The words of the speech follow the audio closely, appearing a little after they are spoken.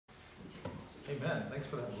Amen. Thanks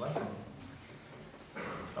for that blessing.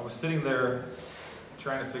 I was sitting there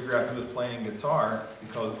trying to figure out who was playing guitar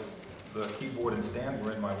because the keyboard and stand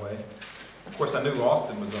were in my way. Of course, I knew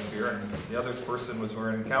Austin was up here, and the other person was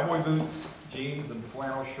wearing cowboy boots, jeans, and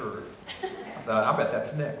flannel shirt. I thought, I bet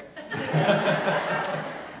that's Nick.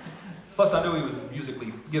 Plus, I knew he was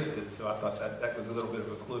musically gifted, so I thought that was a little bit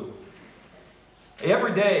of a clue.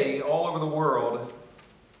 Every day, all over the world,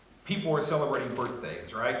 people are celebrating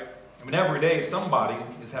birthdays, right? I mean, every day somebody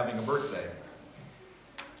is having a birthday.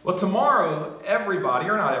 Well, tomorrow, everybody,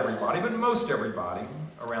 or not everybody, but most everybody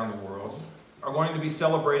around the world are going to be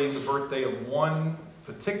celebrating the birthday of one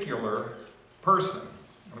particular person.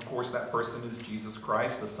 And of course, that person is Jesus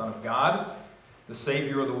Christ, the Son of God, the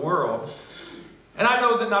Savior of the world. And I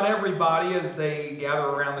know that not everybody, as they gather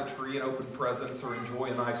around the tree and open presents or enjoy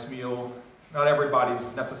a nice meal, not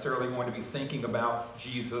everybody's necessarily going to be thinking about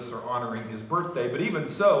Jesus or honoring his birthday. But even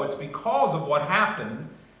so, it's because of what happened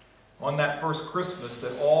on that first Christmas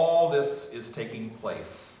that all this is taking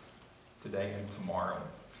place today and tomorrow.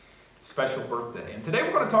 Special birthday. And today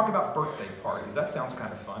we're going to talk about birthday parties. That sounds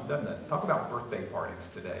kind of fun, doesn't it? Talk about birthday parties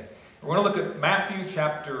today. We're going to look at Matthew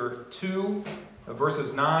chapter 2,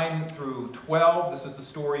 verses 9 through 12. This is the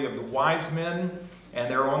story of the wise men,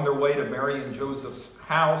 and they're on their way to Mary and Joseph's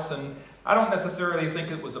house. And I don't necessarily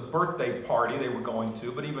think it was a birthday party they were going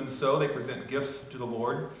to, but even so, they present gifts to the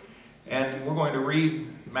Lord. And we're going to read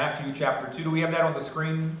Matthew chapter 2. Do we have that on the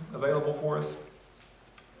screen available for us?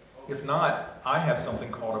 If not, I have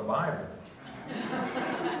something called a Bible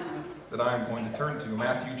that I am going to turn to.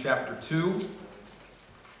 Matthew chapter 2,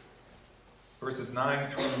 verses 9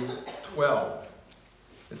 through 12.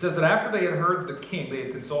 It says that after they had heard the king, they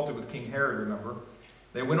had consulted with King Herod, remember,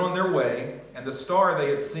 they went on their way, and the star they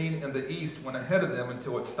had seen in the east went ahead of them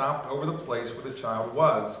until it stopped over the place where the child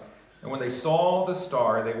was. And when they saw the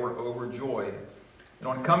star, they were overjoyed. And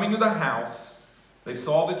on coming to the house, they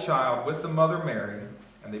saw the child with the mother Mary,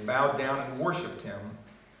 and they bowed down and worshipped him.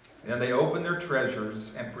 And they opened their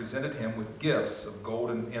treasures and presented him with gifts of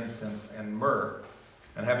gold and incense and myrrh.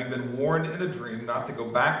 And having been warned in a dream not to go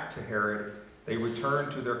back to Herod, they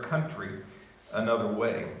returned to their country another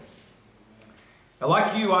way. Now,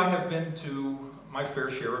 like you, I have been to my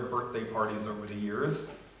fair share of birthday parties over the years.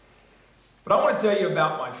 But I want to tell you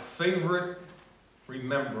about my favorite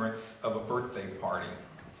remembrance of a birthday party.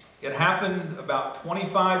 It happened about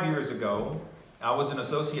 25 years ago. I was an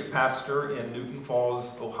associate pastor in Newton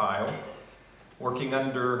Falls, Ohio, working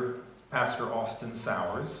under Pastor Austin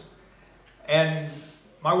Sowers. And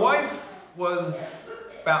my wife was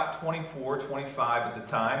about 24, 25 at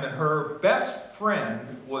the time, and her best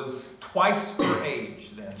friend was twice her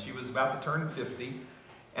age then. She was about to turn 50,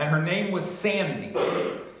 and her name was Sandy.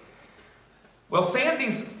 Well,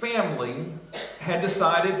 Sandy's family had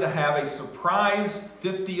decided to have a surprise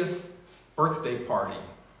 50th birthday party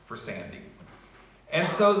for Sandy. And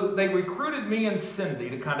so they recruited me and Cindy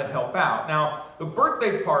to kind of help out. Now, the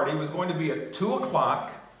birthday party was going to be at 2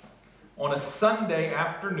 o'clock on a Sunday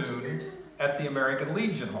afternoon at the American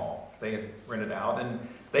Legion Hall. They had rented out, and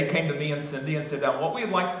they came to me and Cindy and said, now, what we'd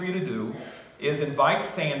like for you to do is invite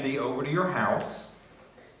Sandy over to your house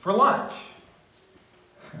for lunch.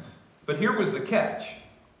 But here was the catch.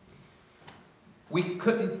 We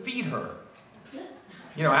couldn't feed her.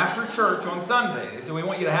 You know, after church on Sunday, they said, we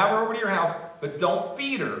want you to have her over to your house, but don't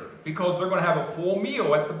feed her because they're going to have a full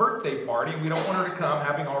meal at the birthday party, and we don't want her to come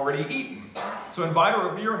having already eaten. So invite her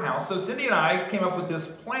over to your house. So Cindy and I came up with this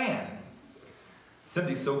plan.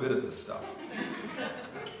 Cindy's so good at this stuff.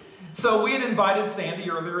 So we had invited Sandy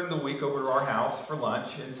earlier in the week over to our house for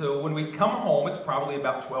lunch. And so when we come home, it's probably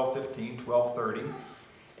about 12:15, 12:30.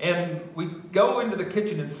 And we go into the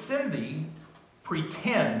kitchen, and Cindy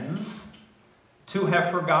pretends to have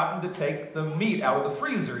forgotten to take the meat out of the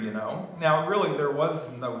freezer, you know. Now, really, there was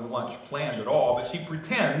no lunch planned at all, but she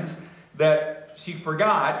pretends that she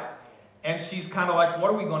forgot, and she's kind of like, what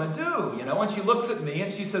are we going to do, you know? And she looks at me,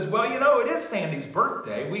 and she says, well, you know, it is Sandy's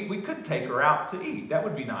birthday. We could take her out to eat. That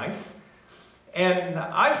would be nice. And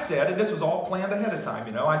I said, and this was all planned ahead of time,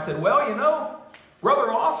 you know, I said, well, you know,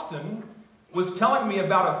 Brother Austin was telling me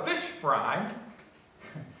about a fish fry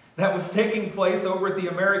that was taking place over at the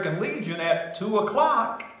American Legion at 2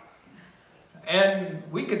 o'clock. And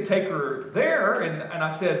we could take her there. And I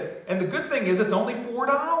said, and the good thing is it's only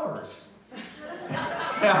 $4.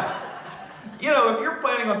 Now, you know, if you're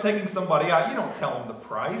planning on taking somebody out, you don't tell them the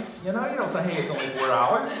price. You know, you don't say, hey, it's only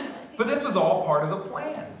 $4. But this was all part of the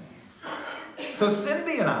plan. So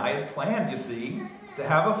Cindy and I had planned, you see, to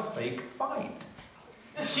have a fake fight.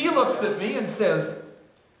 She looks at me and says,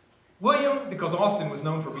 William, because Austin was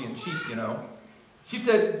known for being cheap, you know, She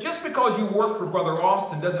said, just because you work for Brother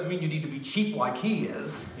Austin doesn't mean you need to be cheap like he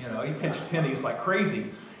is. You know, he pinched pennies like crazy.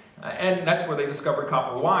 And that's where they discovered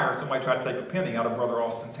copper wire. Somebody tried to take a penny out of Brother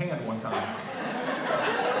Austin's hand one time.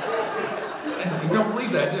 You don't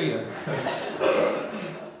believe that, do you?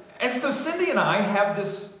 And so Cindy and I have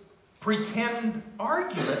this pretend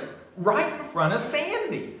argument right in front of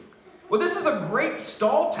Sandy. Well, this is a great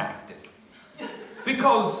stall tactic.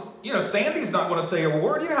 Because, you know, Sandy's not going to say a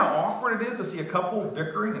word. You know how awkward it is to see a couple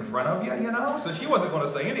bickering in front of you, you know? So she wasn't going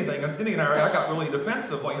to say anything. And Cindy and I got really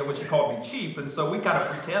defensive, like, you know, when she called me cheap. And so we kind of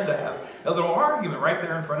pretend to have a little argument right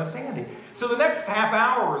there in front of Sandy. So the next half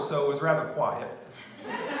hour or so was rather quiet.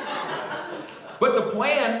 But the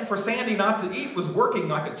plan for Sandy not to eat was working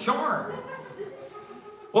like a charm.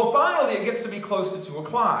 Well, finally, it gets to be close to 2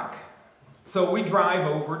 o'clock. So we drive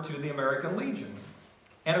over to the American Legion.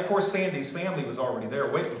 And of course, Sandy's family was already there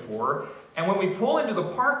waiting for her. And when we pull into the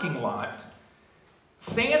parking lot,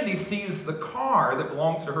 Sandy sees the car that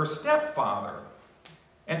belongs to her stepfather.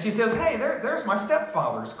 And she says, hey, there's my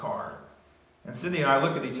stepfather's car. And Cindy and I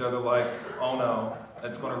look at each other like, oh no,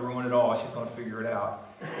 that's going to ruin it all. She's going to figure it out.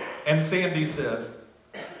 And Sandy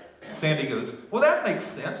goes, well, that makes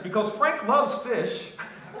sense because Frank loves fish.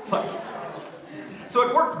 It's like, so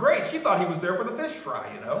it worked great. She thought he was there for the fish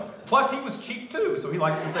fry, you know. Plus, he was cheap too, so he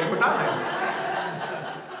likes to save her time.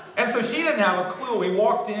 And so she didn't have a clue. We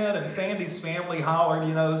walked in, and Sandy's family hollered,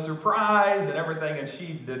 you know, surprise and everything, and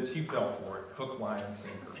she fell for it, hook, line, and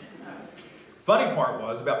sinker. Funny part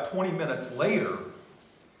was, about 20 minutes later,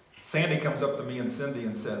 Sandy comes up to me and Cindy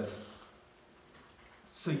and says,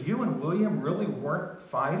 so you and William really weren't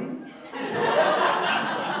fighting?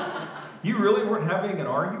 You really weren't having an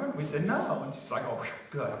argument? We said, no. And she's like, oh,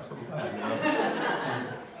 good, I'm so glad. You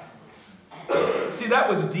know? See, that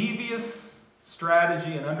was devious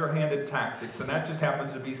strategy and underhanded tactics, and that just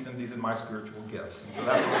happens to be Cindy's and my spiritual gifts. And so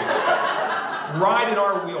that was right in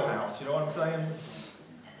our wheelhouse, you know what I'm saying?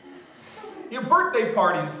 You know, birthday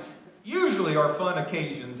parties usually are fun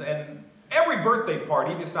occasions, and every birthday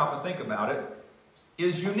party, if you stop and think about it,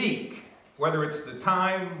 is unique. Whether it's the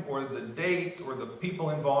time or the date or the people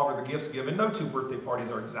involved or the gifts given, no two birthday parties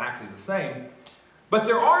are exactly the same. But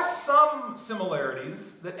there are some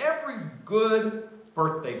similarities that every good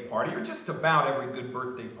birthday party, or just about every good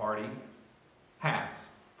birthday party, has.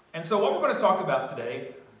 And so what we're going to talk about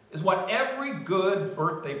today is what every good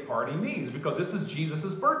birthday party means, because this is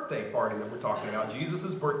Jesus' birthday party that we're talking about,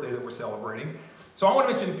 Jesus' birthday that we're celebrating. So I want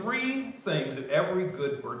to mention 3 things that every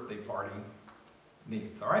good birthday party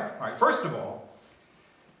needs. All right, first of all,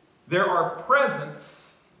 there are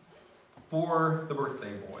presents for the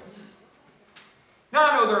birthday boy. Now,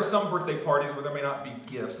 I know there are some birthday parties where there may not be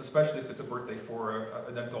gifts, especially if it's a birthday for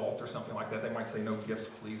an adult or something like that. They might say, no gifts,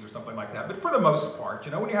 please, or something like that. But for the most part,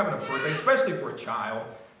 you know, when you're having a birthday, especially for a child,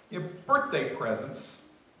 you know, birthday presents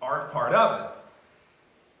are part of it.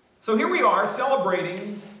 So here we are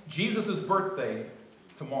celebrating Jesus' birthday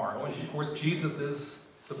tomorrow. And of course, Jesus is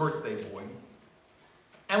the birthday boy.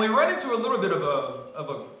 And we run into a little bit of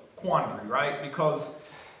a quandary, right? Because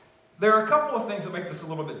there are a couple of things that make this a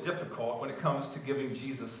little bit difficult when it comes to giving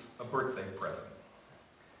Jesus a birthday present.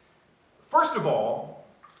 First of all,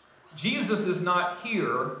 Jesus is not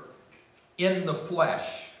here in the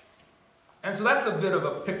flesh. And so that's a bit of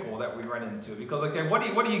a pickle that we run into. Because, okay, what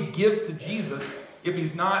do you give to Jesus if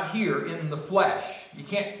he's not here in the flesh? You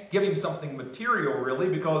can't give him something material, really,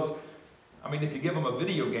 because I mean, if you give him a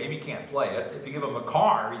video game, he can't play it. If you give him a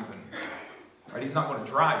car, even, right, he's not going to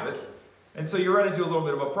drive it. And so you run into a little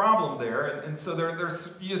bit of a problem there. And so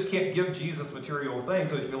you just can't give Jesus material things.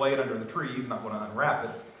 So if you lay it under the tree, he's not going to unwrap it.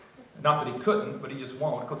 Not that he couldn't, but he just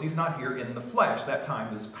won't, because he's not here in the flesh. That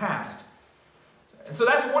time is past. And so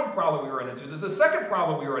that's one problem we run into. The second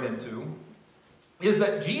problem we run into is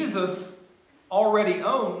that Jesus already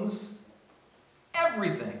owns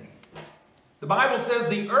everything. The Bible says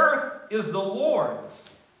the earth is the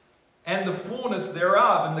Lord's, and the fullness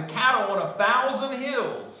thereof, and the cattle on 1,000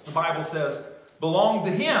 hills, the Bible says, belong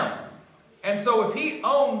to him. And so if he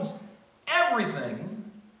owns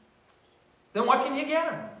everything, then what can you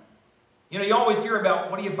get him? You know, you always hear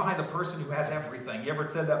about, what do you buy the person who has everything? You ever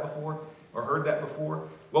said that before or heard that before?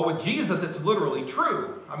 Well, with Jesus, it's literally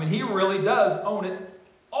true. I mean, he really does own it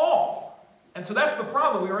all. And so that's the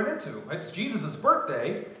problem we run into. It's Jesus'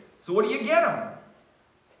 birthday. So what do you get him?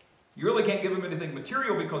 You really can't give him anything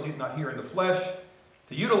material because he's not here in the flesh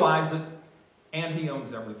to utilize it, and he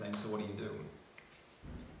owns everything. So what do you do?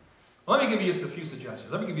 Well, let me give you just a few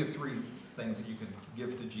suggestions. Let me give you 3 things that you can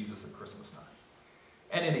give to Jesus at Christmas time,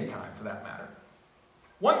 and any time for that matter.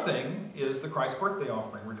 One thing is the Christ birthday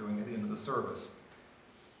offering we're doing at the end of the service.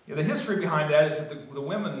 The history behind that is that the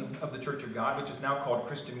women of the Church of God, which is now called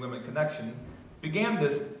Christian Women Connection, began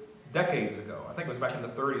this decades ago. I think it was back in the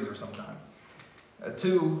 30s or sometime,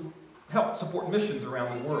 to help support missions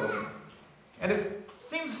around the world. And it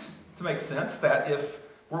seems to make sense that if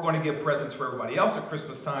we're going to give presents for everybody else at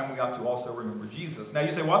Christmas time, we ought to also remember Jesus. Now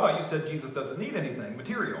you say, well, I thought you said Jesus doesn't need anything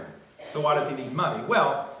material. So why does he need money?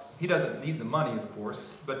 Well, he doesn't need the money, of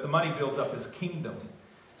course, but the money builds up his kingdom.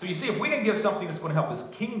 So you see, if we can give something that's going to help his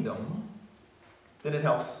kingdom, then it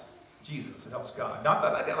helps Jesus. It helps God. Not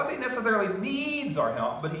that he necessarily needs our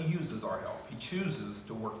help, but he uses our help. He chooses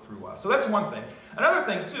to work through us. So that's one thing. Another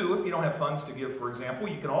thing, too, if you don't have funds to give, for example,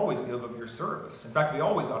 you can always give of your service. In fact, we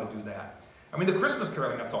always ought to do that. I mean, the Christmas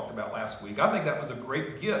caroling I talked about last week, I think that was a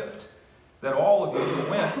great gift that all of you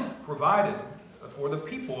who went provided for the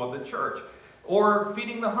people of the church. Or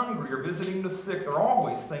feeding the hungry or visiting the sick. There are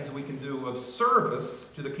always things we can do of service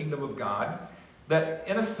to the kingdom of God that,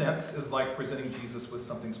 in a sense, is like presenting Jesus with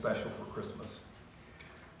something special for Christmas.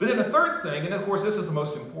 But then the third thing, and of course this is the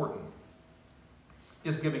most important,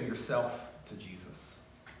 is giving yourself to Jesus.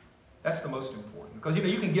 That's the most important. Because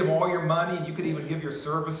you can give all your money and you could even give your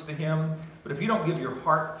service to him, but if you don't give your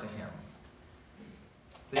heart to him,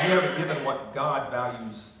 then you haven't given what God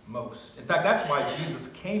values most. In fact, that's why Jesus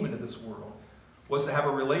came into this world, was to have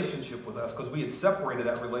a relationship with us, because we had separated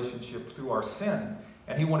that relationship through our sin.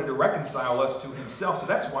 And he wanted to reconcile us to himself. So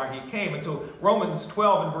that's why he came. And so Romans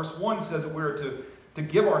 12 and verse 1 says that we're to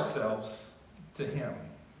give ourselves to him,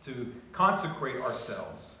 to consecrate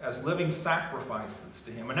ourselves as living sacrifices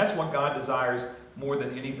to him. And that's what God desires more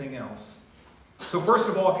than anything else. So first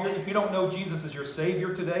of all, if you don't know Jesus as your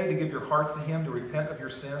Savior today, to give your heart to him, to repent of your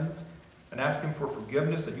sins, and ask him for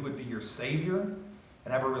forgiveness, that he would be your Savior,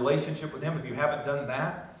 and have a relationship with him. If you haven't done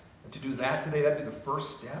that, and to do that today, that'd be the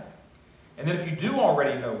first step. And then if you do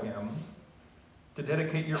already know him, to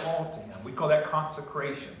dedicate your all to him. We call that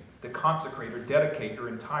consecration. To consecrate or dedicate your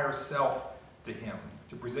entire self to him.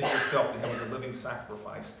 To present yourself to him as a living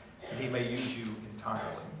sacrifice, that he may use you entirely.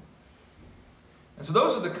 And so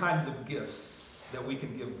those are the kinds of gifts that we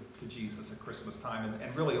can give to Jesus at Christmas time,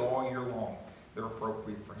 and really all year long. They're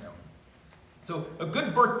appropriate for him. So a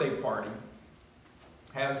good birthday party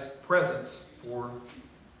has presents for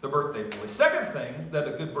the birthday boy. Second thing that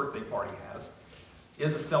a good birthday party has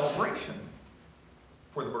is a celebration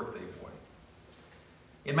for the birthday boy.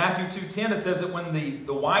 In Matthew 2:10 it says that when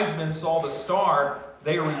the wise men saw the star,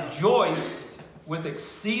 they rejoiced with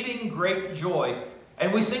exceeding great joy.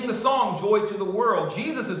 And we sing the song, Joy to the World.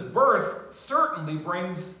 Jesus' birth certainly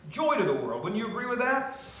brings joy to the world. Wouldn't you agree with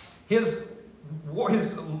that? His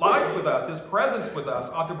life with us, his presence with us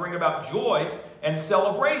ought to bring about joy and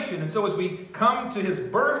celebration. And so as we come to his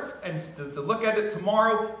birth and to look at it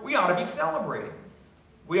tomorrow, we ought to be celebrating.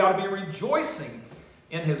 We ought to be rejoicing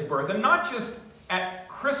in his birth. And not just at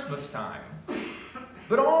Christmas time,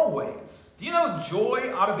 but always. Do you know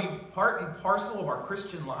joy ought to be part and parcel of our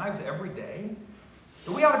Christian lives every day?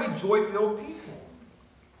 That we ought to be joy-filled people.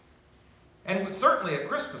 And certainly at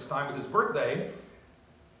Christmas time with his birthday,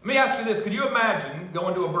 let me ask you this. Could you imagine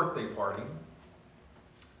going to a birthday party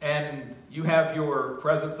and you have your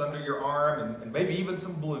presents under your arm and maybe even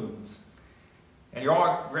some balloons, and you're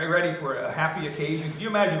all ready for a happy occasion? Could you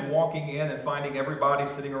imagine walking in and finding everybody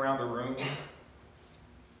sitting around the room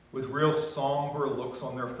with real somber looks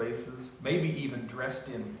on their faces, maybe even dressed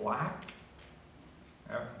in black?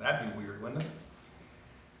 That'd be weird, wouldn't it?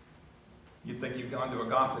 You'd think you've gone to a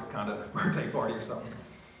Gothic kind of birthday party or something.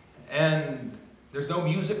 And there's no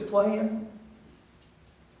music playing.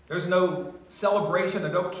 There's no celebration. There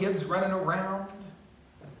are no kids running around.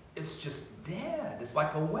 It's just dead. It's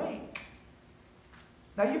like a wake.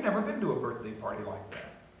 Now, you've never been to a birthday party like that.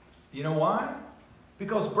 You know why?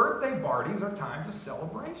 Because birthday parties are times of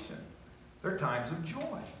celebration. They're times of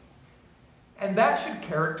joy. And that should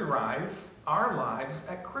characterize our lives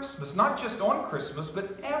at Christmas. Not just on Christmas,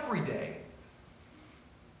 but every day.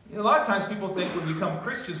 A lot of times people think when we become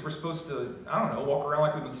Christians, we're supposed to, walk around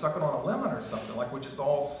like we've been sucking on a lemon or something, like we're just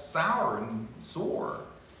all sour and sore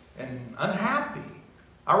and unhappy.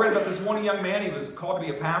 I read about this one young man. He was called to be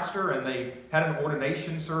a pastor, and they had an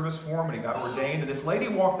ordination service for him, and he got ordained. And this lady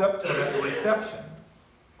walked up to him at the reception,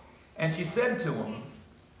 and she said to him,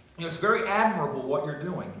 it's very admirable what you're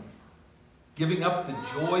doing, giving up the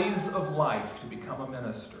joys of life to become a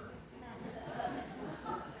minister.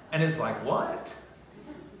 And it's like, what?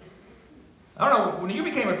 I don't know, when you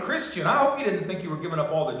became a Christian, I hope you didn't think you were giving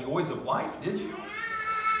up all the joys of life, did you?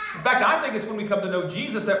 In fact, I think it's when we come to know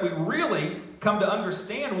Jesus that we really come to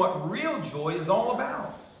understand what real joy is all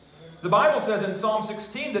about. The Bible says in Psalm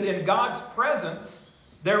 16 that in God's presence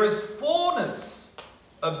there is fullness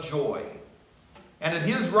of joy. And at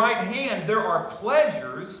his right hand there are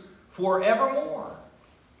pleasures forevermore.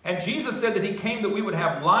 And Jesus said that he came that we would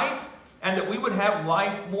have life, and that we would have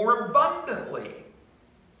life more abundantly.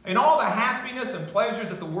 And all the happiness and pleasures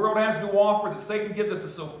that the world has to offer, that Satan gives us,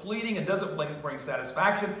 is so fleeting and doesn't bring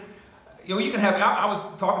satisfaction. You know, you can have, I was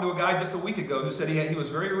talking to a guy just a week ago who said he was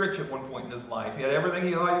very rich at one point in his life. He had everything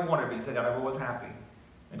he wanted, but he said, I never was happy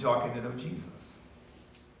until I came to know Jesus.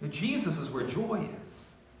 And Jesus is where joy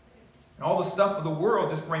is. And all the stuff of the world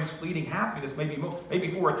just brings fleeting happiness, maybe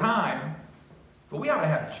for a time. But we ought to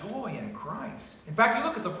have joy in Christ. In fact, you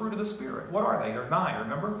look at the fruit of the Spirit. What are they? There's 9,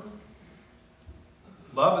 remember?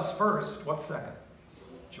 Love is first. What's second?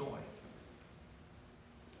 Joy.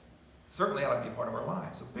 Certainly ought to be a part of our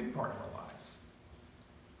lives, a big part of our lives.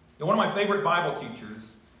 You know, one of my favorite Bible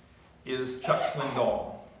teachers is Chuck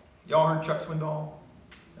Swindoll. Y'all heard Chuck Swindoll?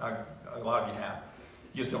 A lot of you have.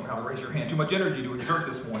 You just don't know how to raise your hand. Too much energy to exert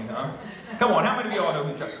this morning, huh? Come on, how many of y'all know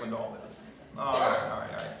who Chuck Swindoll is? All right.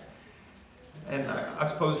 And I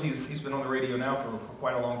suppose he's been on the radio now for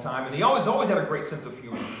quite a long time. And he always had a great sense of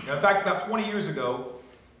humor. You know, in fact, about 20 years ago,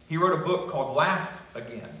 he wrote a book called Laugh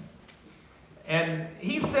Again. And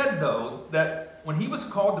he said, though, that when he was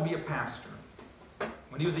called to be a pastor,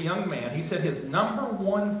 when he was a young man, he said his number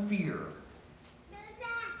one fear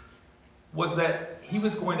was that he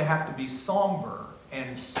was going to have to be somber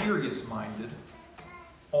and serious-minded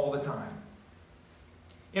all the time.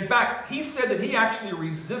 In fact, he said that he actually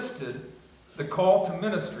resisted the call to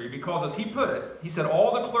ministry because, as he put it, he said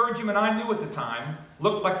all the clergymen I knew at the time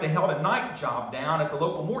looked like they held a night job down at the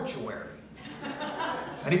local mortuary.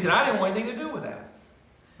 And he said, I didn't want anything to do with that.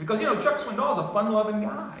 Because, you know, Chuck Swindoll is a fun-loving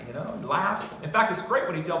guy, you know. He laughs. In fact, it's great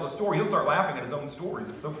when he tells a story. He'll start laughing at his own stories.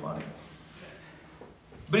 It's so funny.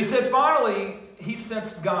 But he said, finally, he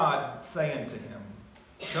sensed God saying to him,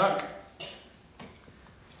 Chuck,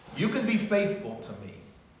 you can be faithful to me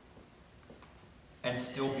and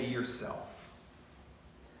still be yourself.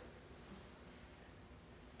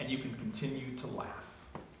 And you can continue to laugh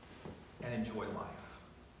and enjoy life.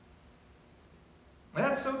 And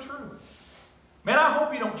that's so true. Man, I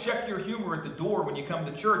hope you don't check your humor at the door when you come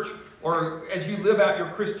to church, or as you live out your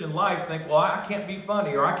Christian life, think, well, I can't be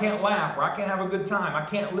funny, or I can't laugh, or I can't have a good time, I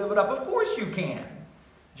can't live it up. Of course you can.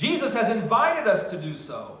 Jesus has invited us to do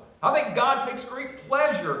so. I think God takes great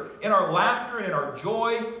pleasure in our laughter and in our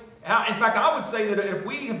joy. In fact, I would say that if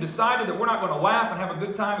we have decided that we're not going to laugh and have a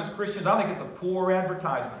good time as Christians, I think it's a poor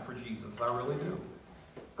advertisement for Jesus. I really do.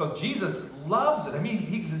 Because Jesus loves it. I mean,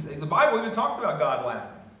 the Bible even talks about God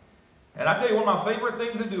laughing. And I tell you, one of my favorite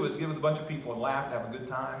things to do is get with a bunch of people and laugh and have a good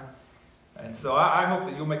time. And so I hope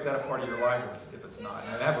that you'll make that a part of your life if it's not.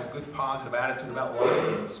 And have a good, positive attitude about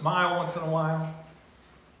life and smile once in a while.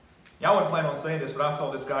 Yeah, I wasn't planning on saying this, but I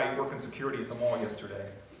saw this guy working security at the mall yesterday.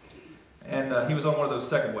 And he was on one of those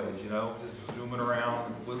Segways, you know, just zooming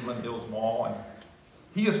around Woodland Hills Mall. And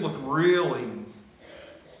he just looked really,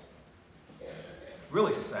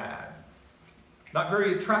 really sad. Not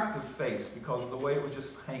very attractive face because of the way it was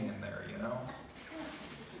just hanging there, you know.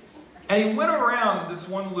 And he went around this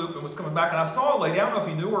one loop and was coming back. And I saw a lady, I don't know if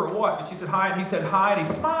he knew her or what, but she said hi, and he said hi, and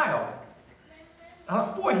he smiled. I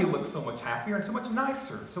thought, boy, he looked so much happier and so much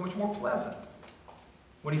nicer, so much more pleasant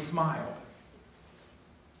when he smiled.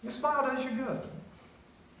 Your smile does you good.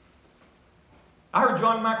 I heard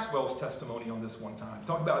John Maxwell's testimony on this one time.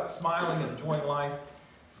 Talking about smiling and enjoying life.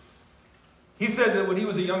 He said that when he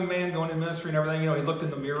was a young man going in ministry and everything, you know, he looked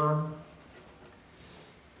in the mirror.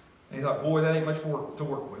 And he thought, boy, that ain't much work to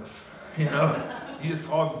work with. You know, he just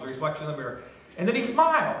saw the reflection in the mirror. And then he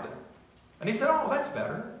smiled. And he said, oh, that's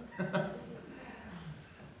better.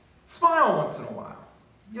 Smile once in a while.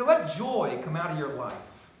 You know, let joy come out of your life.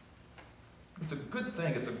 It's a good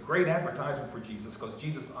thing. It's a great advertisement for Jesus because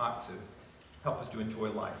Jesus ought to help us to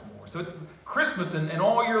enjoy life more. So it's Christmas and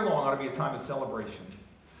all year long ought to be a time of celebration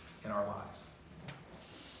in our lives.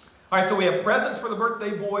 All right, so we have presents for the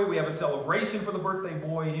birthday boy. We have a celebration for the birthday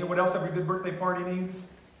boy. You know what else every good birthday party needs?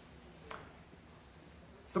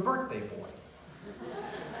 The birthday boy.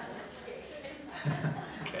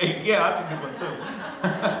 Okay, yeah, that's a good one too.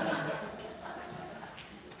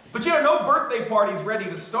 But you know, no birthday party's ready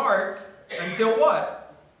to start until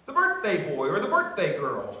what? The birthday boy or the birthday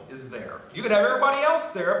girl is there. You could have everybody else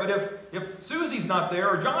there, but if Susie's not there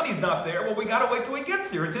or Johnny's not there, well, we got to wait till he gets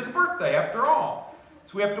here. It's his birthday after all.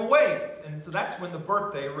 So we have to wait. And so that's when the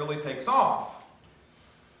birthday really takes off.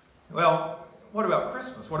 Well, what about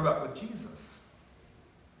Christmas? What about with Jesus?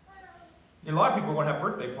 You know, a lot of people are going to have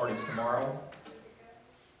birthday parties tomorrow,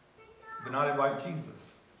 but not invite Jesus.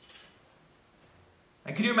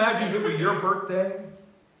 And can you imagine if it were your birthday?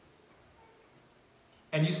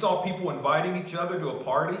 and you saw people inviting each other to a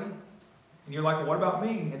party, and you're like, well, what about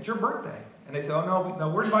me? It's your birthday. And they say, oh, no,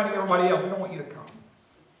 we're inviting everybody else. We don't want you to come.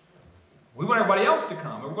 We want everybody else to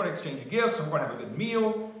come. And we're going to exchange gifts, and we're going to have a good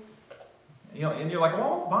meal. And you're like, well, I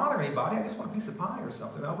won't bother anybody. I just want a piece of pie or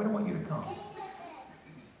something. No, we don't want you to come.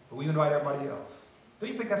 But we invite everybody else.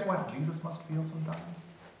 Don't you think that's how Jesus must feel sometimes?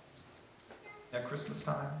 At Christmas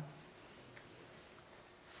time?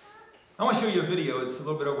 I want to show you a video. It's a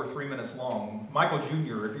little bit over 3 minutes long. Michael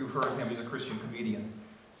Jr., if you've heard of him, he's a Christian comedian,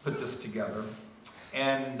 put this together.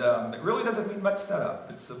 And it really doesn't need much setup.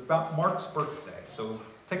 It's about Mark's birthday. So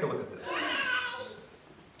take a look at this.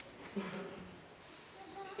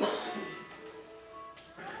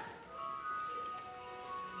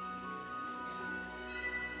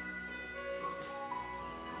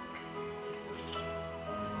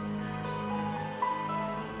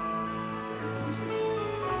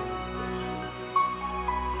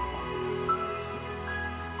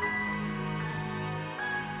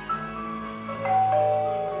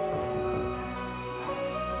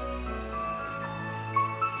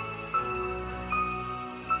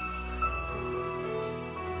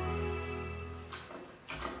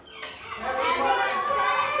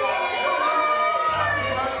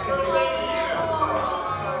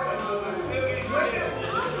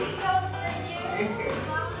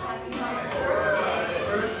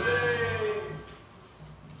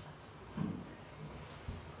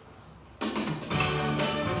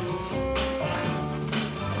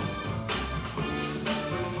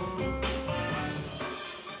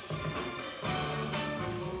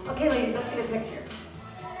 Okay, ladies, let's get a picture.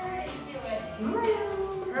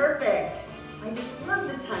 Smile. Perfect. I just love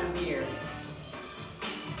this time of year.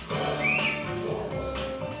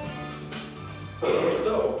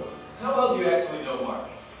 So, how well do you actually know Mark?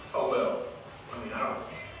 Oh, well, I mean, I don't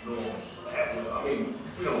know that well. I mean,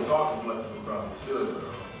 we don't talk as much as we probably should.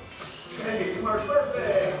 Hey, it's Mark's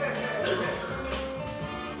birthday!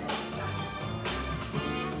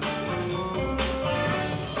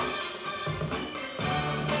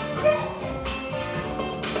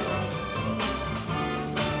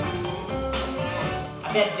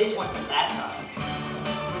 I bet this one's a laptop.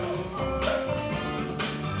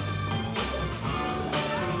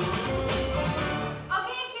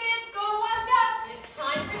 Okay, kids, go and wash up. It's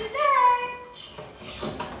time for the day.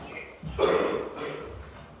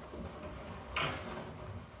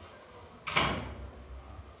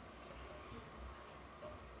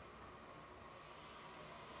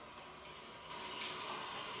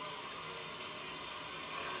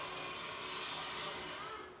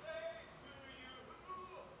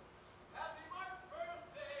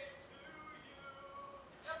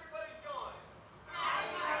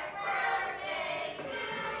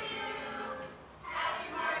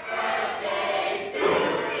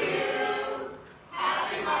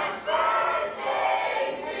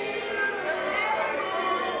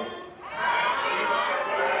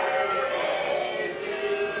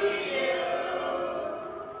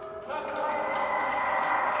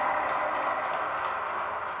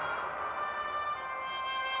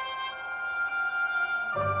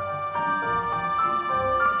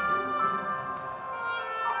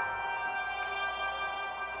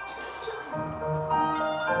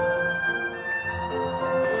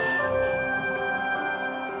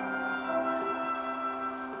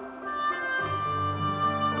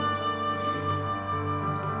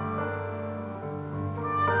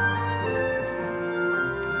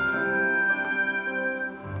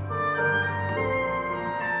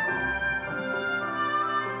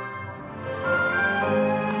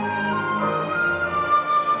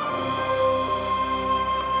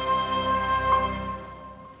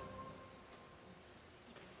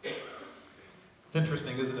 It's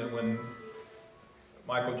interesting, isn't it, when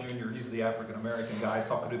Michael Jr., he's the African-American guy, he's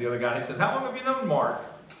talking to the other guy, and he says, how long have you known Mark?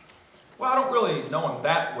 Well, I don't really know him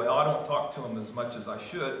that well. I don't talk to him as much as I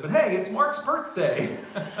should. But hey, it's Mark's birthday.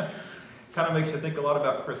 Kind of makes you think a lot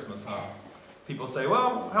about Christmas, huh? People say,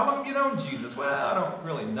 well, how long have you known Jesus? Well, I don't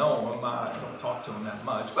really know him. I don't talk to him that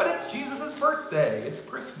much. But it's Jesus' birthday. It's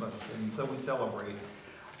Christmas, and so we celebrate.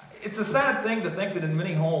 It's a sad thing to think that in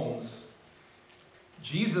many homes,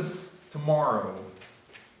 Jesus tomorrow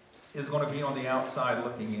is going to be on the outside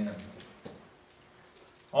looking in.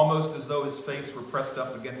 Almost as though his face were pressed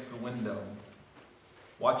up against the window,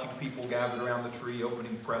 watching people gathered around the tree,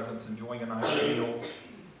 opening presents, enjoying a nice meal,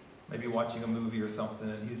 maybe watching a movie or something,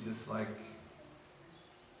 and he's just like,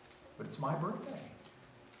 but it's my birthday.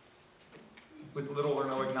 With little or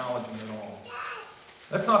no acknowledgement at all.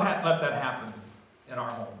 Let's not let that happen in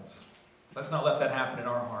our homes. Let's not let that happen in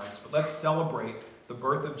our hearts, but let's celebrate the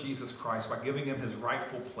birth of Jesus Christ by giving him his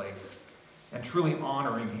rightful place and truly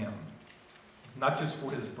honoring him, not just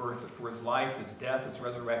for his birth, but for his life, his death, his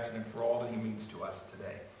resurrection, and for all that he means to us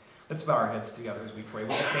today. Let's bow our heads together as we pray.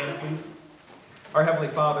 Will you stand, please? Our Heavenly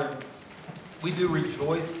Father, we do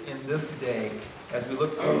rejoice in this day as we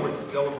look forward to celebrate